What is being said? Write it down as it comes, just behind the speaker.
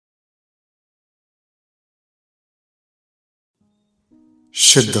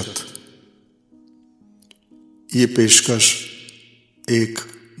शिद्दत। ये पेशकश एक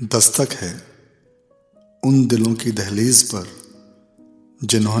दस्तक है उन दिलों की दहलीज पर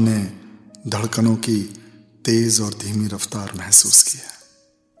जिन्होंने धड़कनों की तेज और धीमी रफ्तार महसूस की है।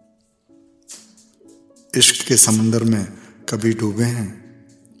 इश्क के समंदर में कभी डूबे हैं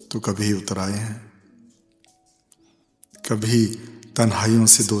तो कभी उतर आए हैं, कभी तन्हाइयों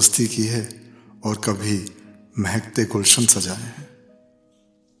से दोस्ती की है और कभी महकते गुलशन सजाए हैं।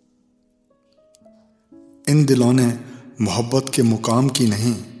 इन दिलों ने मोहब्बत के मुकाम की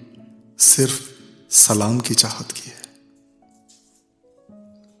नहीं, सिर्फ सलाम की चाहत की है।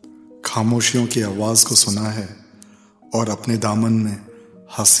 खामोशियों की आवाज को सुना है और अपने दामन में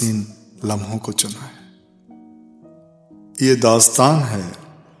हसीन लम्हों को चुना है। ये दास्तान है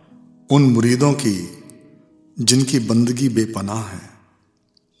उन मुरीदों की जिनकी बंदगी बेपनाह है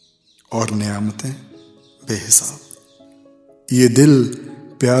और नियामतें बेहिसाब। ये दिल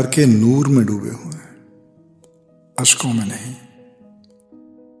प्यार के नूर में डूबे हुए हैं, अश्कों में नहीं।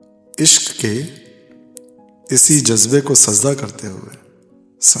 इश्क के इसी जज्बे को सजदा करते हुए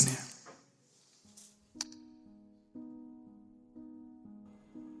सुनिए।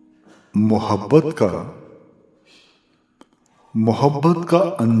 मोहब्बत का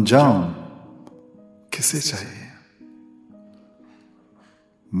अंजाम किसे चाहिए?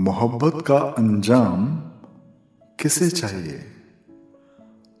 मोहब्बत का अंजाम किसे चाहिए?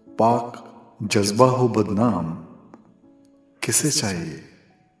 पाक जज्बा हो बदनाम किसे चाहिए?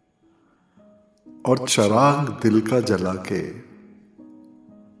 और चिराग दिल का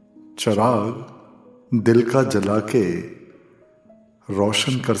जला के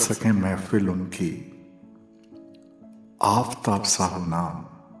रोशन कर सकें महफिल उनकी, आफताब सा हो नाम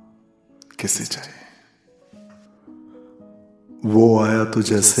किसे चाहिए? वो आया तो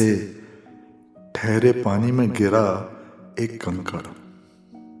जैसे ठहरे पानी में गिरा एक कंकड़,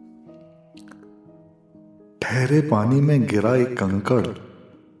 ठहरे पानी में गिरा एक कंकड़,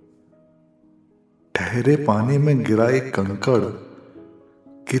 ठहरे पानी में गिरा एक कंकड़,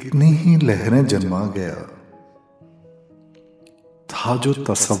 कितनी ही लहरें जन्मा गया। था जो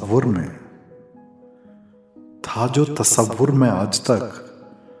तसव्वुर में आज तक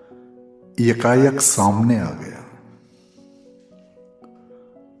यकायक सामने आ गया।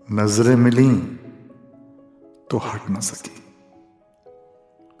 नजरें मिली तो हट न सकी,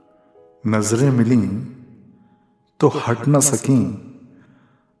 नजरें मिली तो हट न सकी,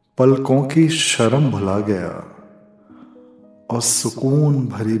 पलकों की शर्म भुला गया और सुकून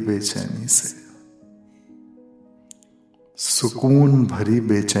भरी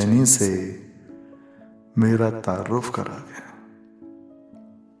बेचैनी से मेरा तारुफ करा गया।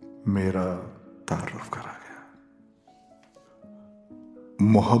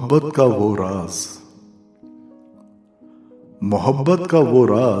 मोहब्बत का वो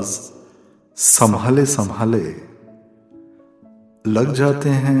राज संभाले संभाले लग जाते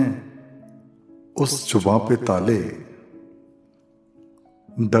हैं उस जुबां पे ताले।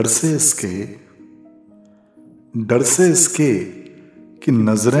 डर से इसके कि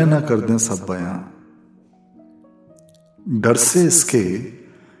नजरें ना कर दें सब बयां, डर से इसके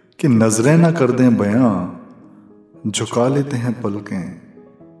कि नजरें ना कर दें बयां, झुका लेते हैं पलकें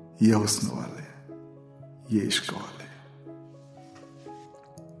ये हुस्न वाले, ये इश्क वाले।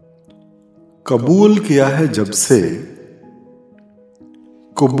 कबूल किया है जब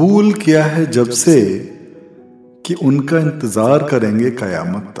से कि उनका इंतजार करेंगे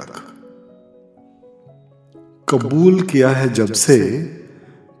कयामत तक। कबूल किया है जब से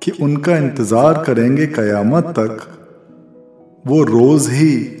कि उनका इंतजार करेंगे कयामत तक, वो रोज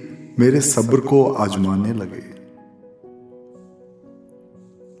ही मेरे सब्र को आजमाने लगे।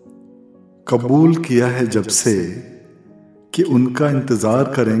 कबूल किया है जब से कि उनका इंतजार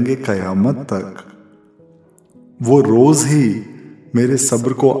करेंगे कयामत तक, वो रोज ही मेरे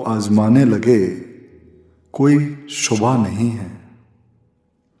सब्र को आजमाने लगे। कोई शुबा नहीं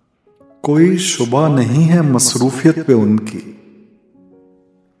है मसरूफियत पे उनकी,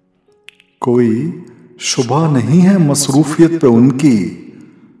 कोई शुबा नहीं है मसरूफियत पे उनकी।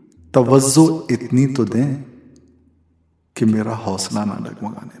 तवज्जो इतनी तो दें कि मेरा हौसला ना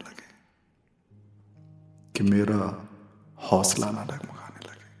डगमगाने लगे,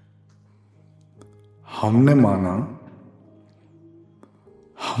 हमने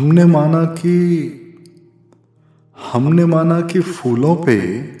माना कि फूलों पे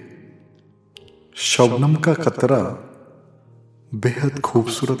शबनम का कतरा बेहद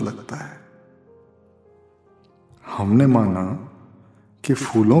खूबसूरत लगता है। हमने माना कि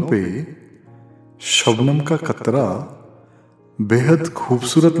फूलों पे शबनम का कतरा बेहद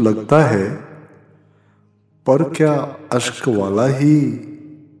खूबसूरत लगता है, पर क्या अश्क वाला ही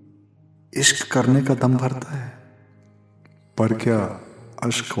इश्क करने का दम भरता है? पर क्या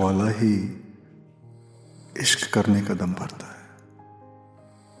अश्क वाला ही इश्क करने का दम भरता है?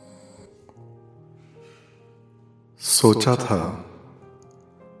 सोचा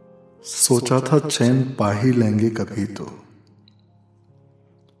था चैन पा ही लेंगे कभी तो,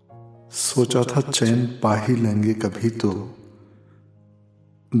 सोचा था चैन पा ही लेंगे कभी तो,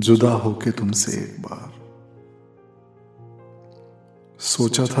 जुदा होके तुमसे एक बार।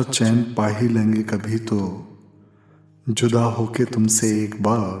 सोचा था चैन पा ही लेंगे कभी तो, जुदा होके तुमसे एक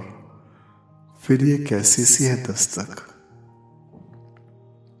बार। फिर ये कैसी सी है दस्तक,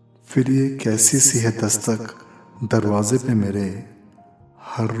 फिर ये कैसी सी है दस्तक दरवाजे पे मेरे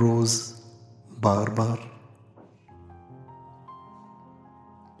हर रोज बार बार।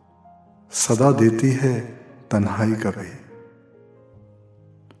 सदा देती है तन्हाई कभी,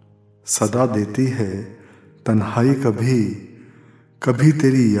 सदा देती है तन्हाई कभी, कभी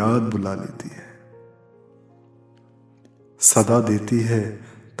तेरी याद बुला लेती है। सदा देती है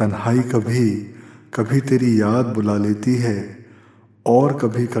तन्हाई कभी, कभी तेरी याद बुला लेती है। और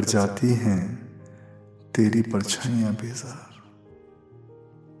कभी कर जाती हैं तेरी परछाइयां बेजार,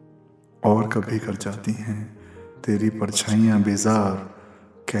 और कभी कर जाती हैं तेरी परछाइयां बेजार।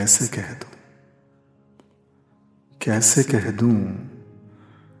 कैसे कह दूं, कैसे कह दूं,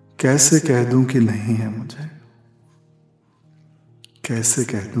 कैसे कह दूं कि नहीं है मुझे, कैसे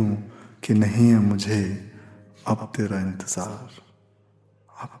कह दूं कि नहीं है मुझे अब तेरा इंतजार,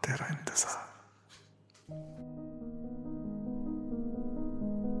 अब तेरा इंतजार।